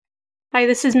Hi,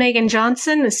 this is Meaghen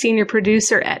Johnson, the senior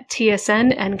producer at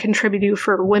TSN and contributor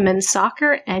for women's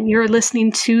soccer, and you're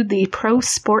listening to the Pro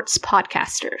Sports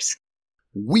Podcasters.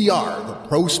 We are the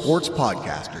Pro Sports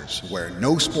Podcasters, where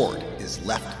no sport is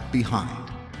left behind.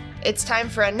 It's time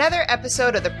for another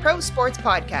episode of the Pro Sports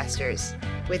Podcasters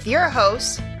with your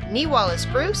hosts, Nee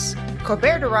Wallace-Bruce,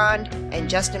 Colbert Durand, and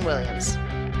Justin Williams.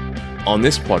 On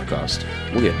this podcast,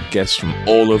 we have guests from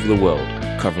all over the world,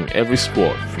 covering every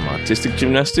sport from artistic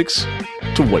gymnastics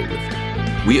to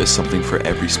weightlifting. We have something for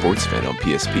every sports fan on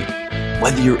PSP.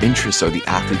 Whether your interests are the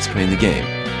athletes playing the game,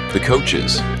 the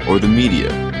coaches, or the media,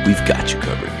 we've got you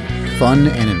covered. Fun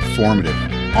and informative,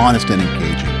 honest and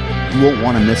engaging. You won't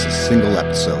want to miss a single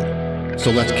episode.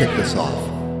 So let's kick this off.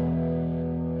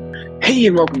 Hey,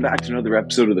 and welcome back to another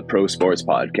episode of the Pro Sports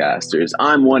Podcasters.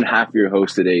 I'm one half of your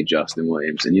host today, Justin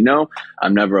Williams. And you know,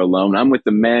 I'm never alone. I'm with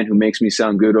the man who makes me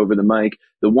sound good over the mic,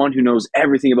 the one who knows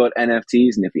everything about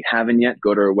NFTs. And if you haven't yet,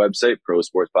 go to our website,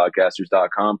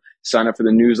 prosportspodcasters.com, sign up for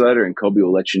the newsletter, and Kobe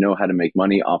will let you know how to make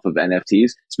money off of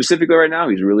NFTs. Specifically right now,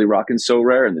 he's really rocking So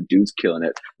Rare, and the dude's killing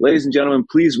it. Ladies and gentlemen,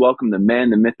 please welcome the man,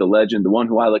 the myth, the legend, the one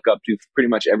who I look up to for pretty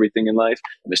much everything in life,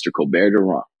 Mr. Colbert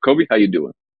Durand. Kobe, how you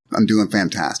doing? I'm doing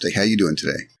fantastic. How you doing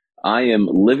today? I am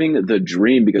living the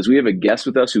dream because we have a guest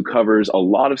with us who covers a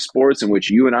lot of sports in which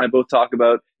you and I both talk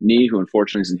about. Nee, who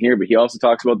unfortunately isn't here, but he also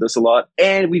talks about this a lot,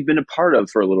 and we've been a part of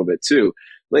for a little bit too.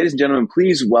 Ladies and gentlemen,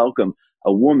 please welcome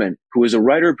a woman who is a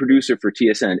writer-producer for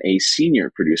TSN, a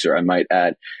senior producer, I might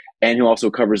add, and who also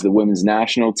covers the women's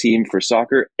national team for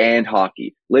soccer and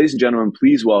hockey. Ladies and gentlemen,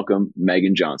 please welcome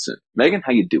Meaghen Johnson. Meaghen,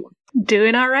 how you doing?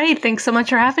 Doing all right. Thanks so much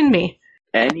for having me.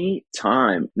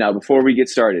 Anytime. Now, before we get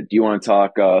started, do you want to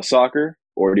talk soccer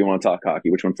or do you want to talk hockey?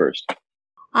 Which one first?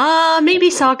 Maybe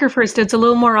soccer first. It's a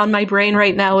little more on my brain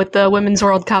right now with the Women's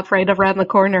World Cup right around the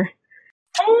corner.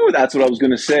 Oh, that's what I was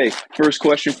going to say. First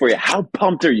question for you. How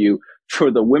pumped are you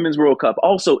for the Women's World Cup?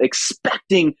 Also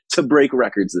expecting to break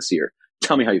records this year.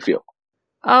 Tell me how you feel.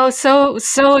 Oh, so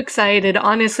excited.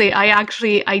 Honestly,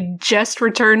 I just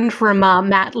returned from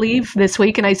mat leave this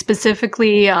week, and I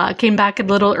specifically came back a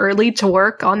little early to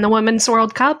work on the Women's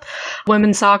World Cup.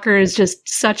 Women's soccer is just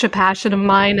such a passion of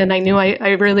mine, and I knew I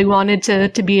really wanted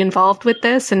to be involved with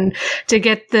this and to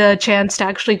get the chance to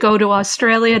actually go to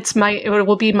Australia. It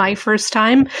will be my first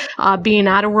time being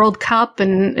at a World Cup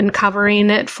and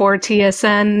covering it for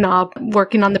TSN,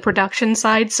 working on the production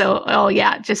side. So, oh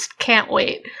yeah, just can't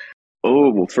wait.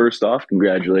 Oh, well, first off,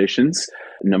 congratulations.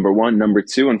 Number one. Number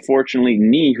two, unfortunately,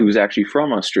 Nee, who's actually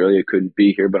from Australia, couldn't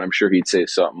be here, but I'm sure he'd say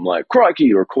something like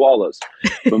crikey or koalas.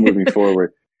 But moving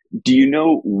forward, do you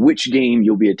know which game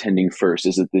you'll be attending first?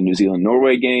 Is it the New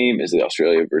Zealand-Norway game? Is it the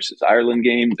Australia versus Ireland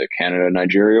game? The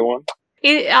Canada-Nigeria one?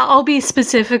 I'll be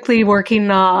specifically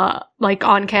working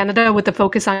on Canada with the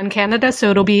focus on Canada, so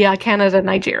it'll be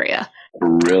Canada-Nigeria.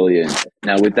 Brilliant.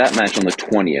 Now, with that match on the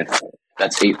 20th,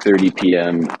 that's 8:30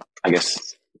 p.m., I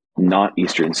guess not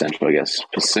Eastern Central, I guess.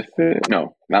 Pacific?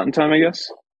 No, Mountain Time, I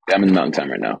guess. Yeah, I'm in the Mountain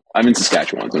Time right now. I'm in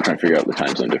Saskatchewan, so I'm trying to figure out the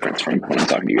time zone difference from when I'm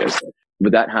talking to you guys.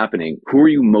 With that happening, who are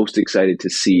you most excited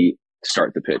to see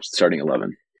start the pitch, starting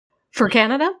 11? For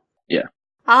Canada? Yeah.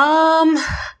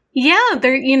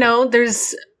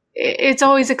 It's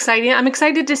always exciting. I'm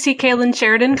excited to see Kaitlyn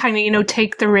Sheridan kind of,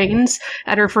 take the reins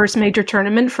at her first major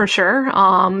tournament for sure.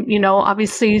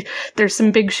 Obviously there's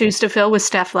some big shoes to fill with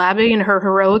Steph Labbe and her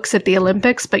heroics at the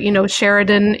Olympics, but,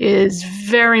 Sheridan is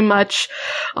very much,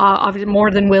 obviously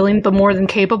more than willing, but more than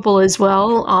capable as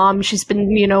well. She's been,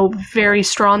 very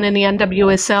strong in the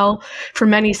NWSL for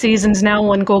many seasons now.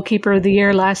 Won goalkeeper of the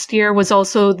year last year, was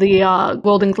also the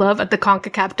Golden Glove at the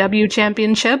CONCACAF W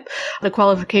Championship, the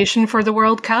qualification for the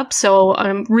World Cup. So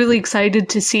I'm really excited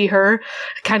to see her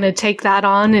kind of take that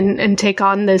on and take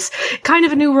on this kind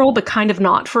of a new role, but kind of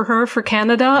not for her for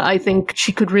Canada. I think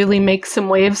she could really make some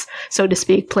waves, so to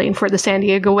speak, playing for the San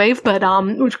Diego Wave, but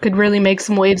which could really make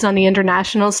some waves on the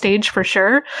international stage for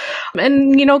sure.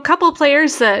 And, a couple of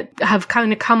players that have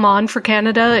kind of come on for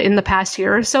Canada in the past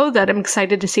year or so that I'm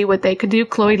excited to see what they could do.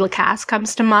 Chloe Lacasse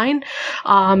comes to mind.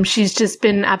 She's just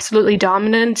been absolutely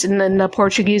dominant in the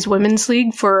Portuguese Women's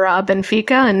League for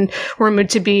Benfica, and rumored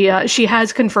to be, she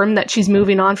has confirmed that she's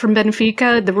moving on from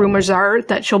Benfica. The rumors are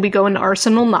that she'll be going to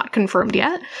Arsenal, not confirmed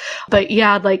yet. But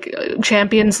yeah,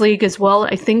 Champions League as well.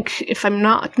 I think, if I'm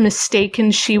not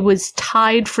mistaken, she was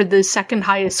tied for the second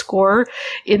highest score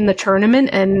in the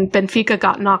tournament, and Benfica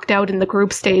got knocked out in the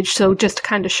group stage. So just to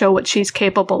kind of show what she's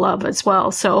capable of as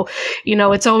well. So,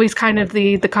 it's always kind of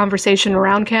the conversation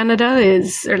around Canada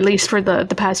is, or at least for the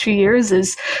past few years,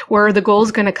 is where are the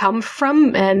goals going to come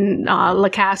from? And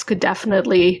Lacasse could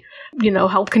definitely,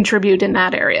 help contribute in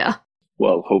that area.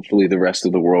 Well, hopefully the rest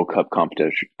of the World Cup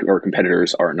competition or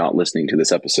competitors are not listening to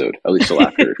this episode, at least till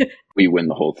after we win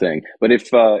the whole thing. But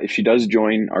if she does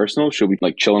join Arsenal, she'll be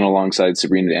like chilling alongside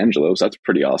Sabrina D'Angelo. So that's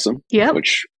pretty awesome. Yeah.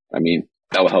 Which, I mean,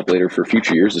 that will help later for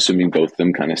future years, assuming both of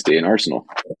them kind of stay in Arsenal.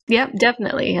 Yeah,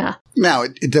 definitely. Yeah. Now,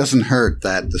 it doesn't hurt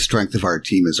that the strength of our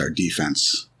team is our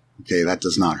defense. Okay, that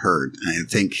does not hurt. I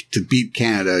think to beat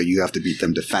Canada, you have to beat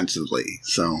them defensively.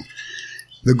 So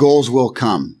the goals will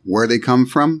come. Where they come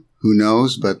from, who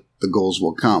knows, but the goals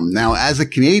will come. Now, as a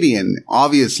Canadian,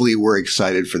 obviously we're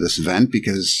excited for this event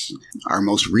because our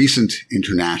most recent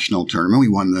international tournament, we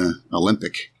won the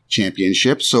Olympic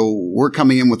championship. So we're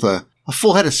coming in with a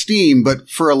full head of steam, but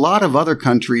for a lot of other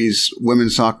countries,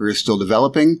 women's soccer is still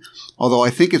developing, although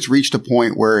I think it's reached a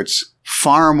point where it's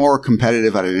far more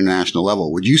competitive at an international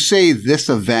level. Would you say this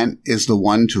event is the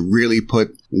one to really put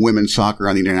women's soccer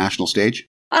on the international stage?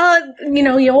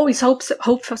 You always hope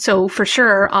so for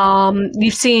sure.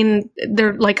 You've seen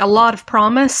there like a lot of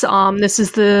promise. This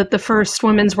is the first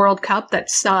Women's World Cup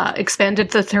that's expanded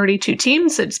to 32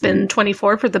 teams. It's been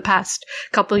 24 for the past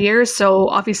couple of years. So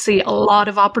obviously a lot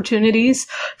of opportunities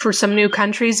for some new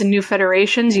countries and new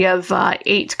federations. You have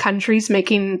 8 countries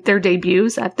making their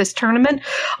debuts at this tournament,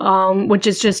 which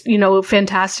is just,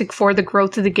 fantastic for the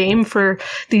growth of the game for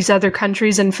these other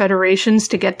countries and federations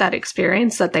to get that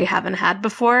experience that they haven't had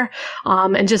before.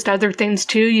 And just other things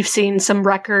too. You've seen some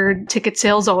record ticket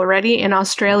sales already in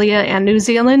Australia and New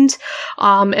Zealand.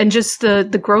 And just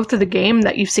the growth of the game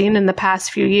that you've seen in the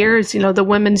past few years, the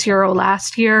Women's Euro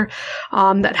last year,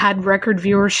 that had record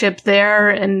viewership there,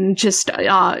 and just,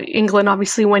 England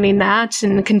obviously winning that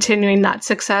and continuing that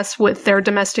success with their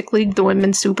domestic league, the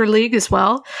Women's Super League as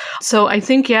well. So I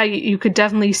think, you could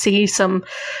definitely see some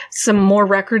more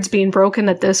records being broken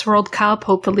at this World Cup,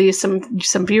 hopefully some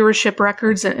viewership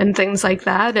records and things like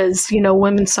that, as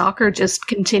women's soccer just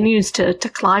continues to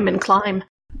climb and climb.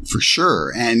 For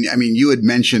sure. And I mean, you had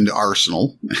mentioned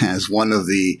Arsenal as one of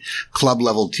the club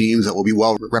level teams that will be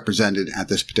well represented at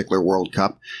this particular World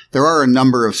Cup. There are a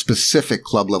number of specific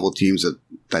club level teams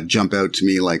that jump out to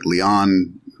me, like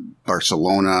Lyon,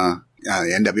 Barcelona,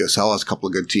 the NWSL has a couple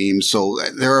of good teams. So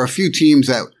there are a few teams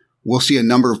that we'll see a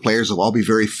number of players that will all be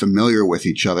very familiar with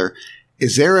each other.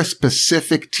 Is there a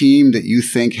specific team that you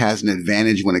think has an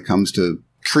advantage when it comes to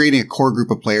creating a core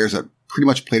group of players that pretty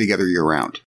much play together year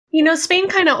round? Spain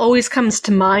kind of always comes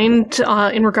to mind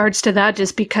in regards to that,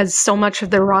 just because so much of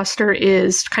their roster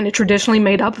is kind of traditionally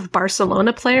made up of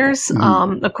Barcelona players.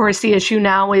 Mm-hmm. Of course, the issue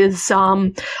now is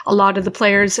a lot of the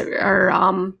players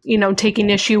are, taking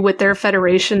issue with their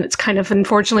federation. It's kind of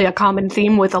unfortunately a common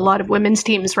theme with a lot of women's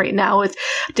teams right now, with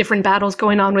different battles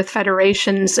going on with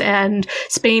federations. And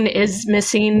Spain is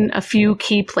missing a few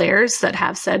key players that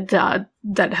have said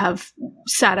that have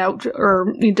sat out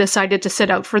or decided to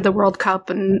sit out for the World Cup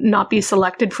and not be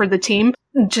selected for the team.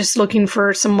 Just looking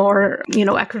for some more,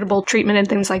 equitable treatment and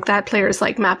things like that. Players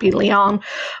like Mappy Lyon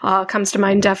comes to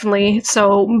mind, definitely.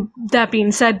 So that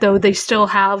being said, though, they still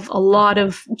have a lot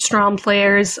of strong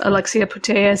players. Alexia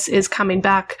Putellas is coming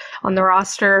back on the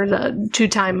roster, the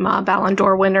 2-time Ballon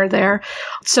d'Or winner there.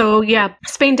 So yeah,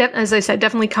 Spain, as I said,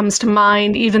 definitely comes to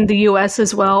mind. Even the U.S.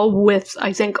 as well, with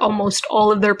I think almost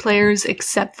all of their players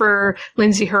except for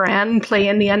Lindsey Horan play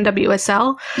in the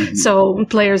NWSL. Mm-hmm. So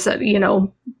players that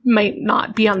might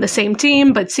not be on the same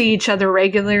team, but see each other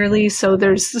regularly. So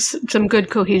there's some good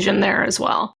cohesion there as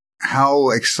well.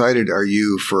 How excited are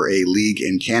you for a league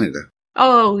in Canada?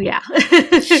 Oh, yeah.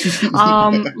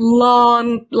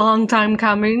 Long time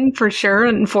coming for sure,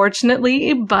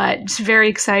 unfortunately, but very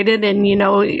excited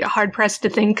and, hard pressed to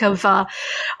think of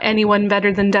anyone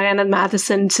better than Diana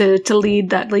Matheson to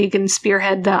lead that league and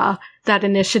spearhead that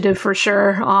initiative for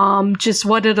sure. Just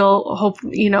what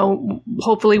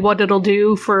hopefully what it'll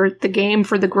do for the game,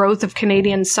 for the growth of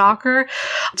Canadian soccer,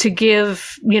 to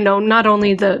give, not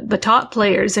only the top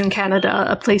players in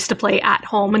Canada a place to play at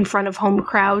home in front of home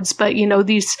crowds, but,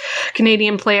 these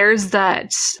Canadian players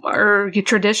that are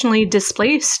traditionally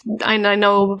displaced. I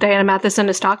know Diana Matheson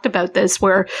has talked about this,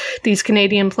 where these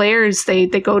Canadian players, they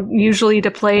go usually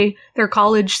to play their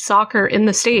college soccer in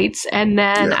the States. And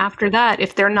then after that,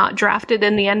 if they're not drafted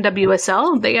in the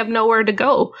NWSL, they have nowhere to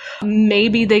go.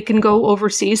 Maybe they can go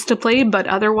overseas to play, but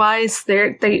otherwise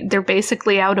they're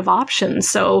basically out of options.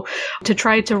 So to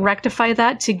try to rectify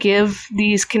that, to give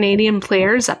these Canadian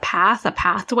players a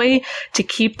pathway to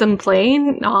keep them playing,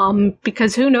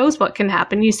 because who knows what can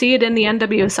happen. You see it in the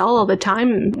NWSL all the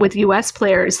time with US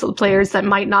players, the players that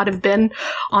might not have been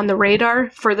on the radar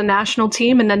for the national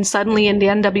team, and then suddenly in the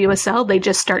NWSL they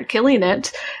just start killing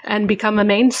it and become a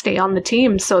mainstay on the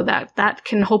team. So that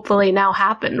can hopefully now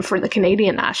happen for the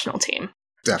Canadian national team.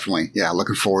 Definitely. Yeah,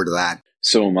 looking forward to that.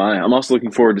 So am I. I'm also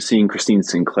looking forward to seeing Christine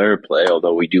Sinclair play,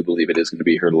 although we do believe it is going to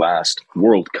be her last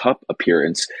World Cup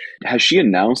appearance. Has she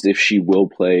announced if she will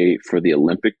play for the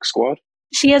Olympic squad?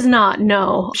 She has not,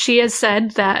 no. She has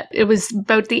said that it was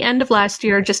about the end of last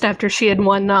year, just after she had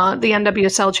won the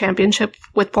NWSL championship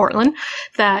with Portland,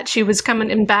 that she was coming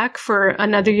in back for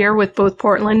another year with both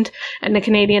Portland and the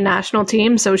Canadian national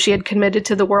team. So she had committed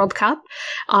to the World Cup,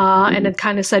 and had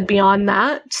kind of said beyond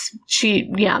that,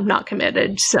 not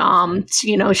committed.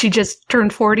 She just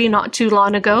turned 40 not too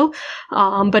long ago.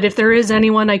 But if there is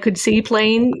anyone I could see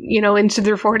playing, into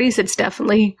their 40s, it's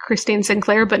definitely Christine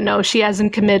Sinclair. But no, she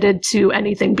hasn't committed to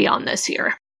anything beyond this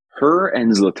year. Her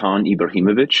and Zlatan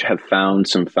Ibrahimovic have found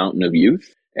some fountain of youth,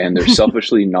 and they're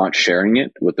selfishly not sharing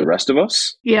it with the rest of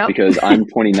us. Yeah. Because I'm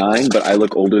 29, but I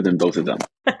look older than both of them.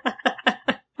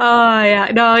 Oh,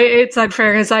 yeah. No, it's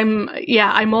unfair because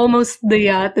I'm almost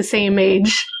the same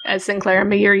age as Sinclair.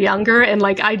 I'm a year younger, and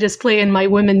I just play in my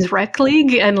women's rec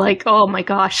league, and oh my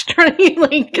gosh,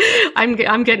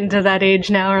 I'm getting to that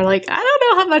age now, or I don't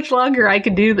know how much longer I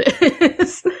could do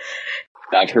this.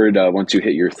 I've heard once you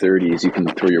hit your 30s, you can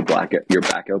throw your back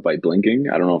out by blinking.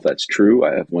 I don't know if that's true.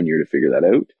 I have 1 year to figure that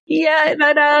out. Yeah,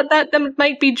 that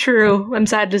might be true. I'm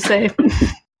sad to say.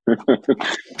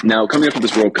 Now, coming up with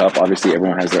this World Cup, obviously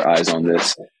everyone has their eyes on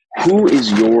this. Who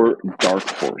is your dark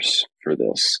horse for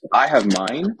this? I have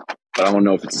mine, but I don't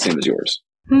know if it's the same as yours.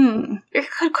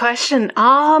 Good question.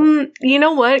 You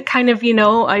know what?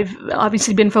 I've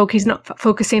obviously been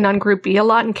focusing on Group B a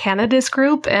lot in Canada's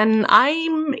group, and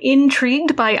I'm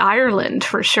intrigued by Ireland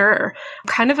for sure.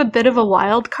 Kind of a bit of a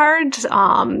wild card.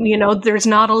 There's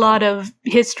not a lot of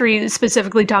history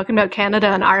specifically talking about Canada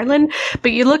and Ireland,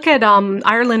 but you look at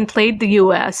Ireland played the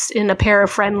US in a pair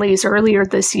of friendlies earlier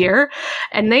this year,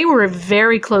 and they were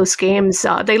very close games.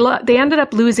 They ended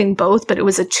up losing both, but it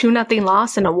was a 2-0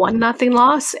 loss and a 1-0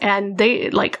 loss. And they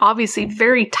obviously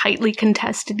very tightly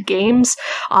contested games,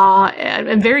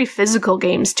 and very physical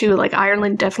games too.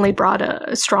 Ireland definitely brought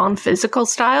a strong physical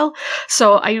style.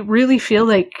 So I really feel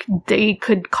like they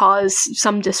could cause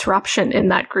some disruption in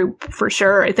that group for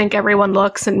sure. I think everyone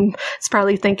looks and is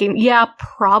probably thinking, yeah,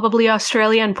 probably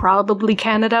Australia and probably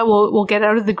Canada will get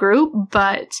out of the group.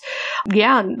 But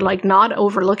yeah, not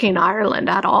overlooking Ireland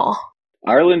at all.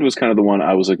 Ireland was kind of the one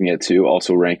I was looking at too,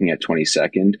 also ranking at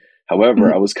 22nd.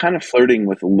 However, I was kind of flirting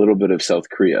with a little bit of South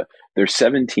Korea. They're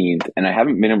 17th, and I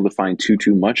haven't been able to find too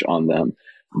much on them.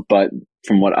 But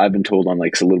from what I've been told on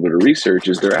a little bit of research,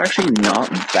 is they're actually not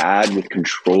bad with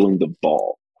controlling the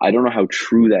ball. I don't know how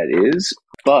true that is,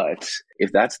 but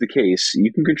if that's the case,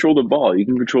 you can control the ball, you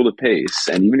can control the pace,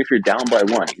 and even if you're down by 1,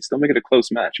 you can still make it a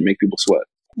close match and make people sweat.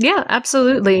 Yeah,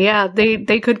 absolutely. Yeah,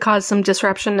 they could cause some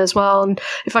disruption as well. And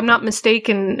if I'm not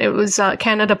mistaken, it was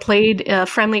Canada played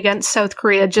friendly against South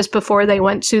Korea just before they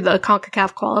went to the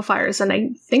CONCACAF qualifiers, and I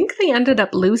think they ended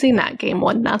up losing that game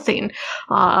 1-0.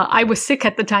 I was sick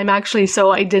at the time actually,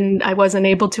 so I wasn't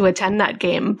able to attend that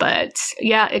game. But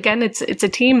yeah, again, it's a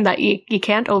team that you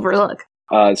can't overlook.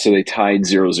 So they tied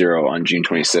 0-0 on June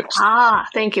 26th. Ah,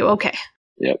 thank you. Okay.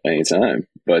 Yep, anytime.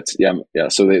 But yeah.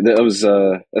 So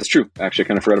that's true. Actually, I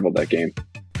kind of forgot about that game.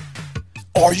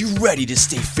 Are you ready to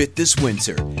stay fit this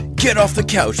winter? Get off the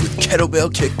couch with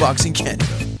Kettlebell Kickboxing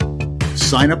Canada.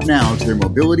 Sign up now to their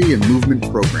mobility and movement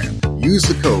program. Use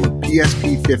the code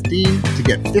PSP15 to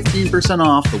get 15%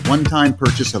 off the one-time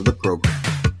purchase of the program.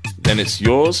 Then it's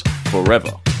yours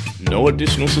forever. No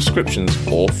additional subscriptions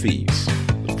or fees.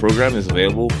 The program is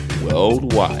available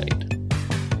worldwide.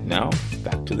 Now,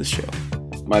 back to the show.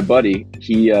 My buddy,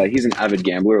 he's an avid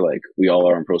gambler like we all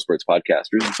are on Pro Sports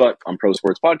Podcasters, but on Pro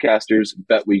Sports Podcasters,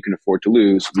 bet what you can afford to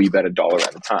lose. We bet $1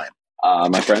 at a time.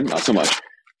 My friend, not so much.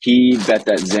 He bet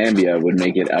that Zambia would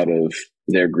make it out of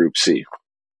their Group C,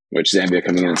 which Zambia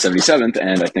coming in at 77th,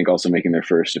 and I think also making their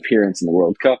first appearance in the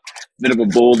World Cup. Bit of a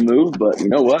bold move, but you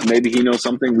know what? Maybe he knows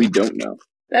something we don't know.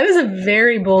 That is a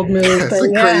very bold move. That's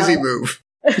a crazy move.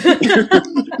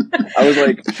 I was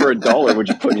like, for $1, what'd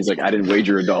you put? And he's like, I didn't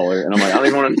wager $1. And I'm like, I don't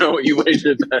even want to know what you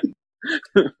wagered then.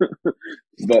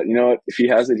 But you know what? If he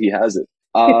has it, he has it.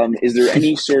 Is there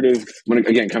any sort of,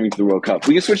 again, coming to the World Cup,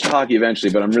 we can switch to hockey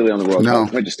eventually, but I'm really on the World Cup.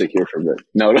 I might just stick here for a bit.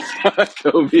 No,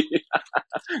 Toby.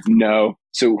 No.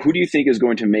 So who do you think is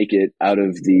going to make it out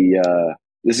of the,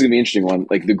 this is going to be an interesting one,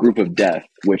 the group of death,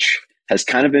 which has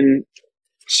kind of been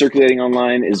circulating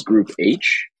online, is Group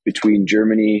H between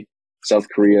Germany, South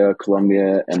Korea,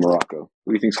 Colombia, and Morocco.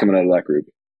 What do you think's coming out of that group?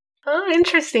 Oh,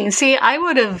 interesting. See,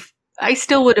 I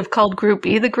still would have called Group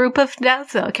B the group of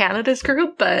death, Canada's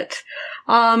group, but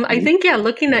I think,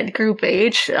 looking at Group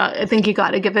H, I think you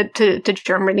got to give it to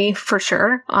Germany for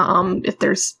sure. If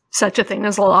there's such a thing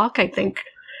as a lock. I think,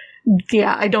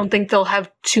 I don't think they'll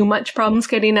have too much problems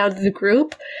getting out of the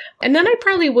group. And then I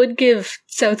probably would give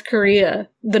South Korea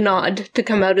the nod to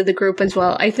come out of the group as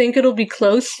well. I think it'll be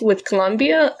close with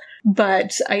Colombia,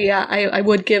 but I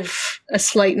would give a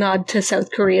slight nod to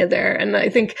South Korea there. And I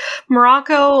think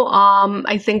Morocco,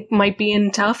 I think might be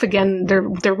in tough. Again,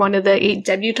 they're one of the 8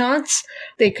 debutantes.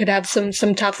 They could have some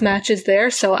tough matches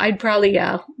there. So I'd probably,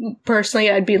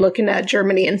 personally, I'd be looking at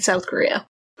Germany and South Korea.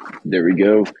 There we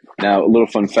go. Now, a little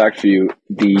fun fact for you.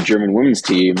 The German women's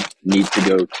team needs to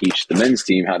go teach the men's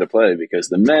team how to play because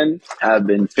the men have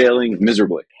been failing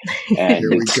miserably. And Here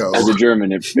we go. As a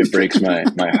German, it breaks my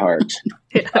heart.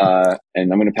 Yeah.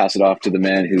 And I'm going to pass it off to the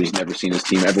man who's never seen his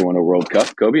team ever win a World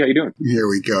Cup. Kobe, how you doing? Here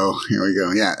we go.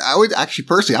 Yeah, I would actually,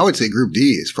 personally, I would say Group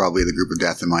D is probably the group of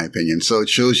death in my opinion. So it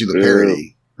shows you the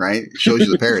parity, right? It shows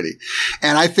you the parity.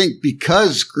 And I think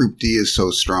because Group D is so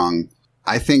strong,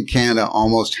 I think Canada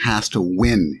almost has to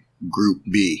win Group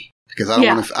B because I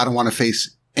don't want to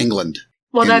face England.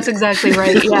 Well, that's exactly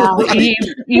right. Yeah,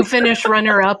 you finish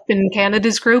runner-up in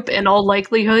Canada's group. In all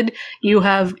likelihood, you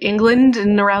have England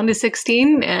in the round of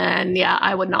 16, and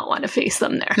I would not want to face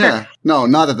them there. Yeah, no,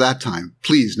 not at that time.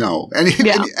 Please, no. And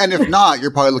if not,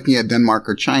 you're probably looking at Denmark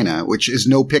or China, which is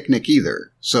no picnic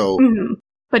either. So. Mm-hmm.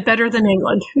 But better than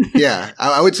England. Yeah,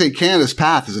 I would say Canada's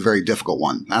path is a very difficult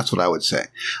one. That's what I would say.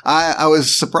 I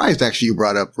was surprised, actually, you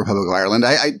brought up Republic of Ireland.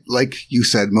 I like you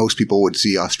said, most people would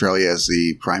see Australia as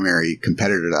the primary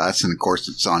competitor to us. And of course,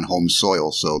 it's on home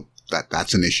soil. So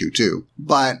that's an issue too.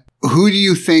 But who do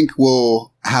you think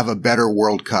will have a better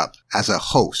World Cup as a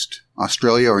host,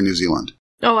 Australia or New Zealand?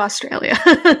 Oh, Australia.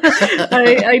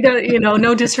 I don't,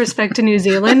 no disrespect to New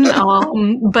Zealand,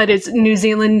 but New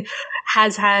Zealand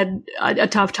has had a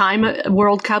tough time at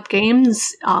World Cup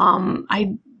games.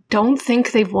 I don't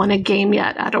think they've won a game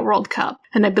yet at a World Cup.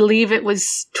 And I believe it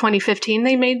was 2015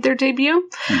 they made their debut.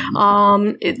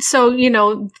 Mm-hmm.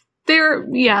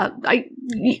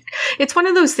 It's one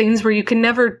of those things where you can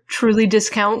never truly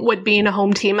discount what being a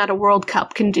home team at a World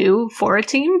Cup can do for a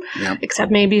team,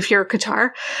 except maybe if you're Qatar.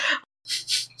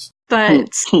 But,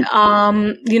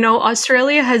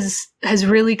 Australia has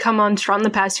really come on strong the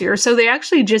past year. So they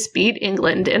actually just beat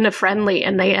England in a friendly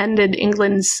and they ended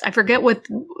England's, I forget what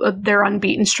their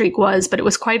unbeaten streak was, but it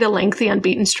was quite a lengthy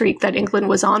unbeaten streak that England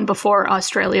was on before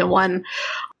Australia won.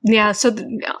 Yeah, so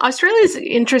Australia is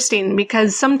interesting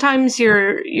because sometimes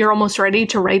you're almost ready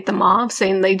to write them off,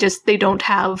 saying they don't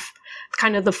have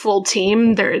kind of the full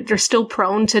team. They're still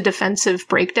prone to defensive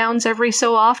breakdowns every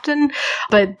so often,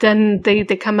 but then they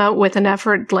come out with an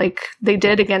effort like they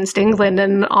did against England.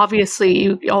 And obviously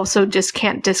you also just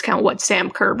can't discount what Sam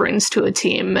Kerr brings to a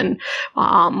team and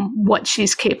what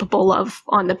she's capable of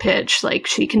on the pitch. Like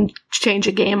she can change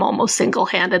a game almost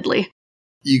single-handedly.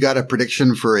 You got a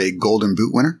prediction for a Golden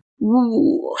Boot winner?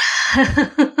 Ooh.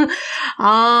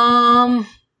 I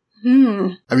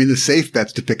mean, the safe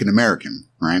bet's to pick an American,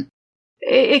 right?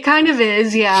 It kind of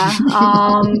is, yeah.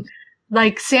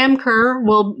 Like Sam Kerr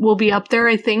will be up there,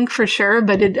 I think, for sure,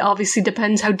 but it obviously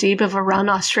depends how deep of a run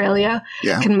Australia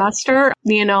can muster.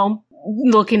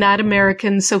 Looking at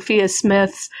Americans, Sophia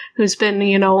Smith, who's been,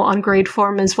 on great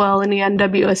form as well in the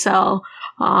NWSL.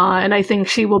 And I think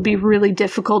she will be really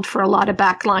difficult for a lot of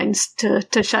backlines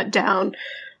to shut down.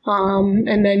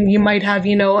 And then you might have,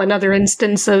 another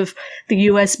instance of the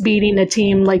U.S. beating a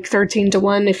team like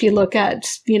 13-1. If you look at,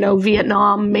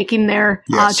 Vietnam making their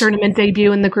tournament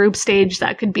debut in the group stage,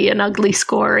 that could be an ugly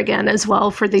score again as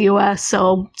well for the U.S.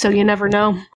 So you never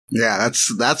know. Yeah,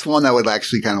 that's one that would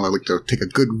actually kind of like to take a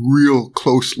good, real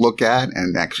close look at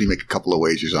and actually make a couple of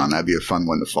wagers on. That'd be a fun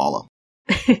one to follow.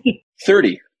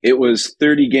 30. It was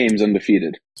 30 games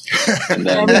undefeated. And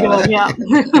then, there we go, yeah.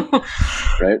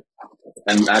 Right?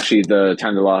 And actually, the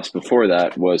time they lost before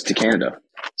that was to Canada.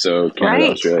 So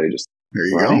Canada, Australia, just there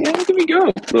you go. Yeah, there we go.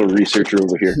 A little researcher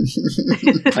over here.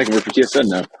 I can work for TSN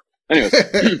now. Anyways,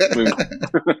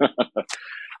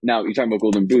 now you're talking about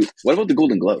Golden Boot. What about the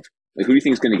Golden Glove? Like, who do you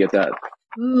think is going to get that?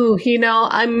 Ooh,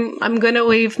 I'm gonna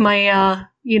wave my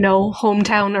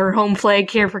hometown or home flag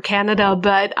here for Canada,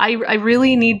 but I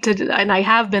really need to, and I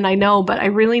have been, I know, but I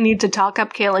really need to talk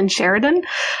up Kaylin Sheridan,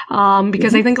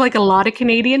 because I think like a lot of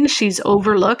Canadians, she's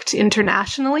overlooked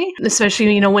internationally,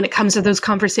 especially, when it comes to those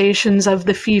conversations of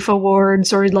the FIFA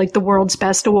awards or like the world's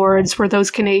best awards, where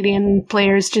those Canadian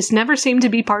players just never seem to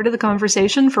be part of the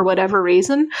conversation for whatever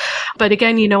reason. But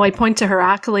again, I point to her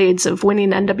accolades of winning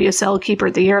NWSL Keeper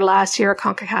of the Year last year,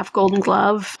 CONCACAF Golden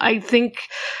Glove. I think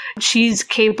she's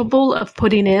capable of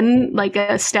putting in like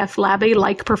a Steph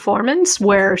Labbe-like performance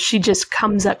where she just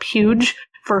comes up huge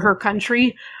for her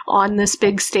country on this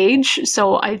big stage.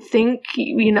 So I think,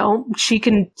 she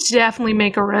can definitely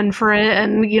make a run for it.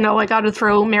 And, I got to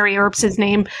throw Mary Earps'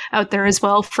 name out there as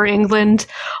well for England.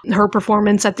 Her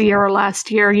performance at the Euro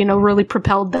last year, really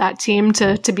propelled that team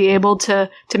to be able to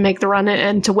make the run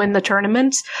and to win the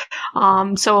tournament.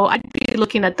 So I'd be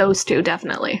looking at those two,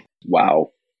 definitely.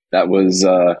 Wow. That was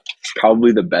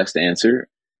probably the best answer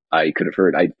I could have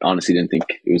heard. I honestly didn't think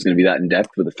it was going to be that in depth,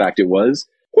 but the fact it was,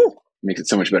 makes it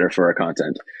so much better for our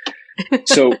content.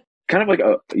 So kind of like,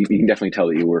 you can definitely tell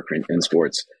that you work in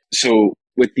sports. So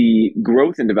with the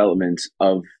growth and development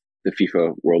of the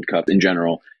FIFA World Cup in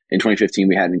general, in 2015,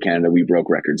 we had in Canada, we broke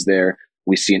records there.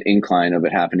 We see an incline of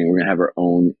it happening. We're going to have our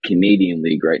own Canadian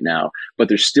league right now, but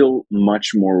there's still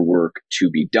much more work to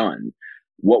be done.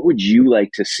 What would you like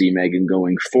to see, Meaghen,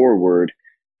 going forward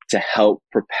to help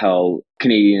propel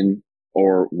Canadian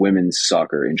or women's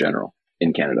soccer in general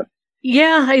in Canada?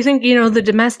 Yeah, I think, the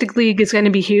domestic league is going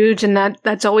to be huge, and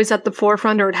that's always at the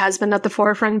forefront, or it has been at the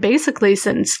forefront basically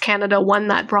since Canada won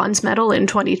that bronze medal in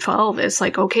 2012. It's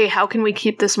like, okay, how can we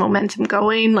keep this momentum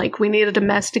going? Like, we need a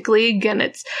domestic league, and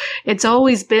it's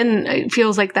always been, it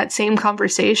feels like that same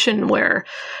conversation where,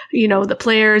 the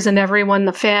players and everyone,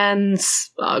 the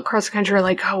fans across the country are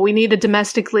like, oh, we need a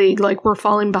domestic league, like we're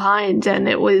falling behind. And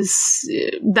it was,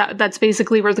 that's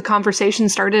basically where the conversation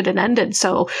started and ended.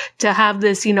 So to have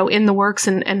this, in the works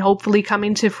and hopefully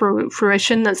coming to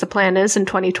fruition as the plan is in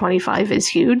 2025 is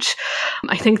huge.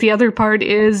 I think the other part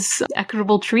is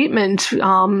equitable treatment.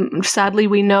 Sadly,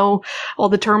 we know all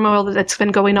the turmoil that's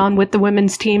been going on with the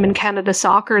women's team in Canada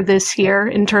soccer this year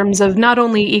in terms of not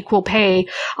only equal pay,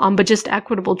 but just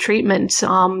equitable treatment.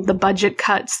 The budget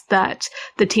cuts that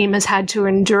the team has had to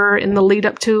endure in the lead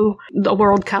up to the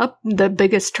World Cup, the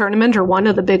biggest tournament or one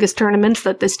of the biggest tournaments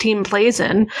that this team plays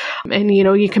in. And,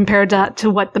 you compare that to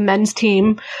what the men's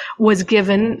team was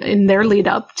given in their lead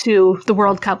up to the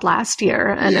World Cup last year.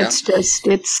 And it's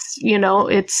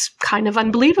kind of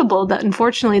unbelievable that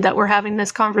unfortunately that we're having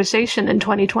this conversation in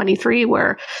 2023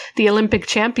 where the Olympic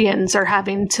champions are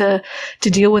having to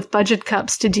deal with budget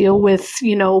cuts, to deal with,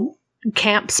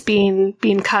 camps being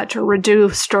cut or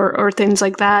reduced or things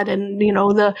like that. And,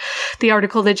 the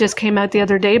article that just came out the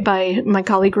other day by my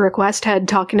colleague Rick Westhead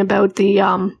talking about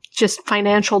the, just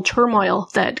financial turmoil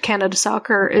that Canada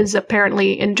Soccer is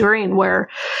apparently enduring, where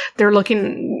they're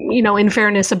looking, in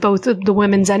fairness of both the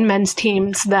women's and men's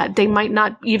teams, that they might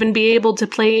not even be able to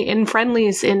play in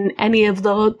friendlies in any of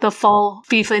the fall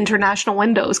FIFA international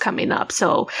windows coming up.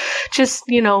 So just,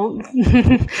 I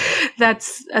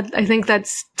think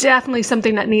that's definitely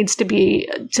something that needs to be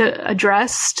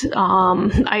addressed.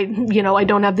 I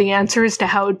don't have the answers to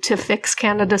how to fix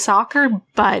Canada Soccer,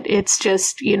 but it's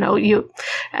just,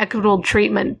 equitable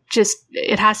treatment,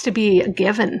 it has to be a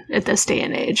given at this day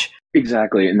and age.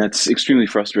 Exactly. And that's extremely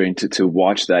frustrating to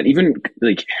watch that, even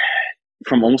like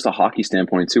from almost a hockey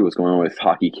standpoint too, what's going on with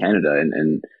Hockey Canada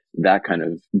and that kind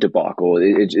of debacle.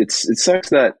 It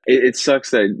sucks that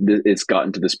it's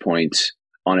gotten to this point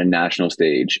on a national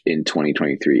stage in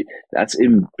 2023. That's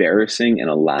embarrassing and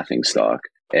a laughing stock.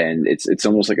 And it's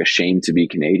almost like a shame to be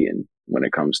Canadian when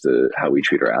it comes to how we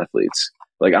treat our athletes.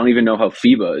 Like, I don't even know how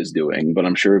FIBA is doing, but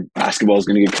I'm sure basketball is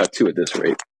going to get cut too at this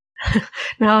rate.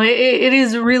 No, it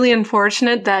is really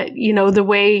unfortunate that, the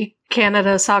way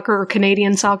Canada soccer, or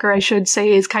Canadian soccer, I should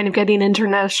say, is kind of getting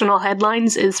international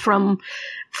headlines is from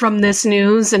this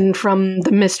news and from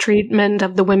the mistreatment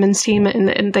of the women's team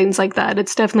and things like that.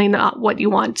 It's definitely not what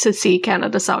you want to see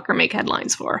Canada soccer make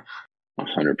headlines for.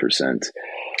 100%.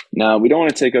 Now, we don't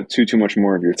want to take up too much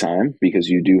more of your time because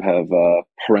you do have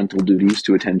parental duties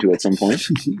to attend to at some point.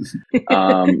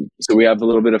 So we have a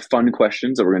little bit of fun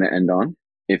questions that we're going to end on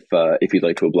if you'd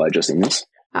like to oblige us in this.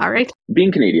 All right.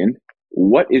 Being Canadian,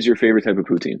 what is your favorite type of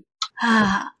poutine?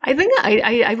 I think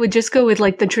I would just go with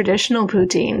like the traditional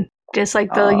poutine, just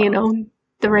like the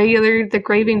regular, the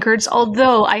gravy and curds.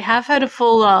 Although I have had a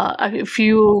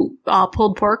few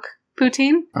pulled pork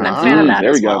poutine, and I'm a fan of that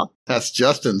as well. Go. That's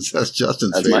Justin's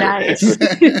favorite. Nice.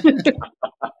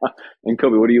 And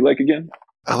Kobe, what do you like again?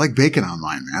 I like bacon on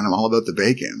mine, man. I'm all about the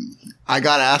bacon. I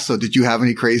got asked, though, did you have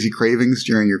any crazy cravings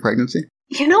during your pregnancy?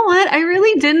 You know what? I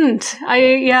really didn't.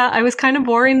 I was kind of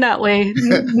boring that way.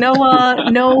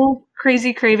 No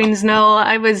crazy cravings. No,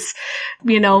 I was,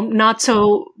 not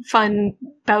so fun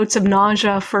bouts of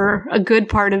nausea for a good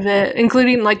part of it,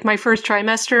 including like my first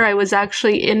trimester. I was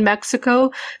actually in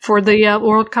Mexico for the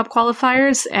World Cup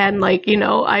qualifiers. And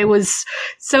I was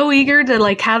so eager to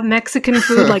like have Mexican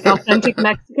food, like authentic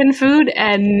Mexican food.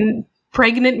 And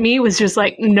pregnant me was just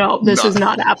like, no, this is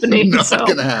not happening. Not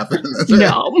gonna happen.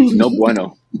 No. No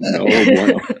bueno. No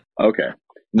bueno. Okay.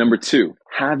 Number 2,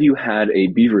 have you had a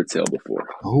beaver tail before?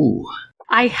 Oh,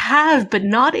 I have, but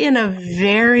not in a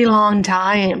very long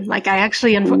time. Like, I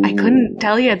couldn't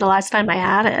tell you the last time I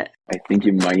had it. I think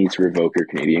you might need to revoke your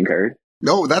Canadian card.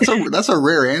 no, that's a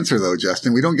rare answer though,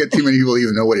 Justin. We don't get too many people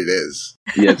even know what it is.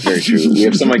 Yeah, it's very true. We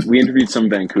have we interviewed some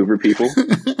Vancouver people,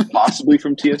 possibly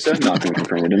from TSN, not going to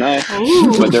confirm or deny,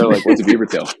 Ooh. but they're like, "What's a beaver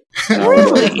tail?" And I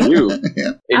was like, "You, I'm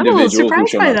a little individual who surprised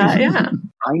showed by up." that, yeah.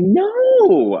 I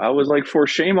know. I was like, for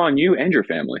shame on you and your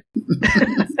family.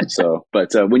 So,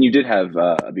 but when you did have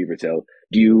a beaver tail,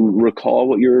 do you recall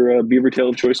what your beaver tail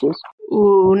of choice was?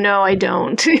 Ooh, no, I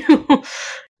don't.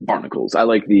 Barnacles. I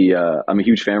like I'm a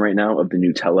huge fan right now of the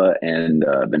Nutella and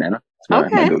banana. It's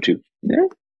my go-to. Yeah,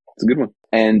 it's a good one.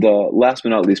 And last but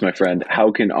not least, my friend,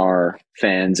 how can our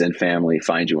fans and family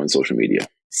find you on social media?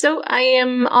 So I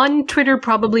am on Twitter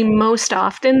probably most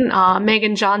often,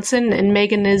 Meaghen Johnson, and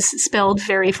Meaghen is spelled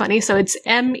very funny, so it's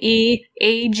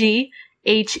Meaghen,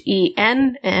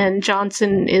 and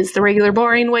Johnson is the regular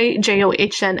boring way,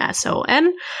 Johnsson.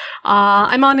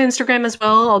 I'm on Instagram as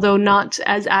well, although not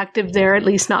as active there, at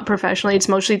least not professionally. It's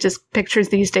mostly just pictures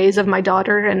these days of my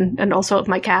daughter and also of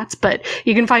my cats, but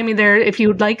you can find me there if you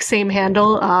would like, same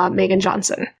handle, Meaghen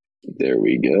Johnson. There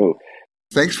we go.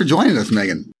 Thanks for joining us,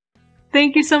 Meaghen.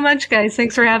 Thank you so much, guys.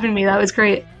 Thanks for having me. That was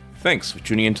great. Thanks for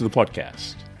tuning into the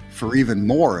podcast. For even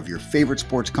more of your favorite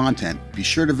sports content, be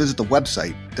sure to visit the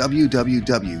website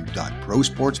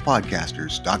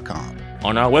www.prosportspodcasters.com.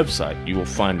 On our website, you will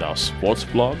find our sports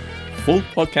blog, full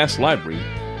podcast library,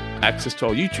 access to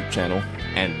our YouTube channel,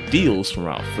 and deals from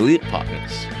our affiliate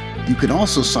partners. You can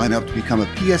also sign up to become a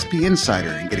PSP Insider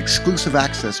and get exclusive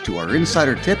access to our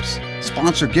insider tips,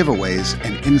 sponsor giveaways,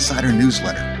 and insider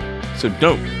newsletter. So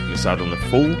don't miss out on the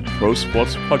full Pro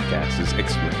Sports Podcasters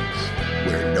experience,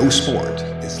 where no sport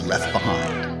is left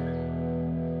behind.